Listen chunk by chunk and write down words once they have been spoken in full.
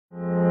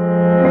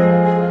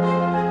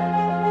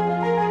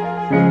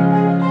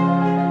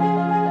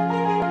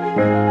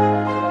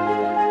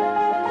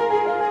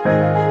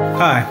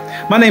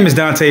My name is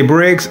Dante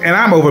Briggs, and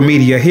I'm over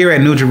media here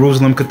at New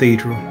Jerusalem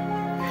Cathedral.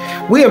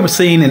 We have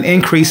seen an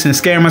increase in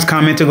scammers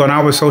commenting on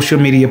our social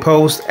media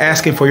posts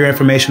asking for your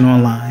information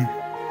online.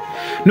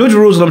 New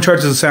Jerusalem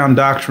Churches of Sound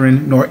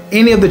Doctrine, nor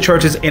any of the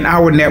churches in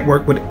our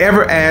network would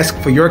ever ask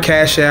for your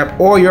Cash App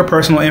or your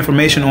personal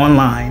information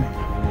online.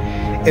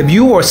 If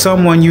you or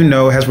someone you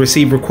know has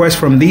received requests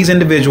from these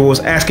individuals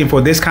asking for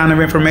this kind of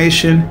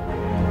information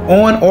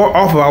on or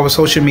off of our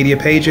social media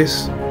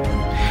pages,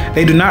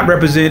 they do not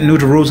represent New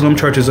Jerusalem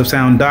Churches of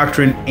Sound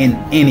Doctrine in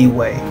any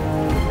way.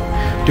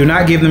 Do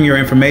not give them your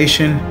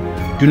information.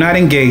 Do not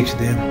engage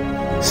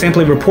them.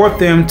 Simply report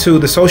them to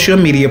the social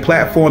media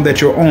platform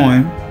that you're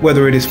on,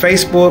 whether it is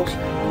Facebook,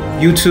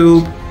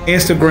 YouTube,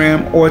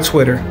 Instagram, or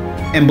Twitter,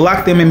 and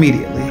block them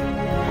immediately.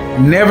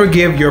 Never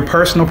give your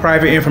personal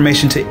private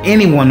information to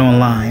anyone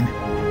online.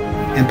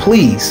 And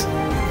please,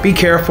 be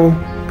careful,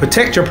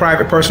 protect your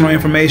private personal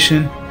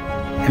information,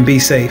 and be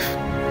safe.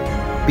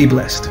 Be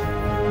blessed.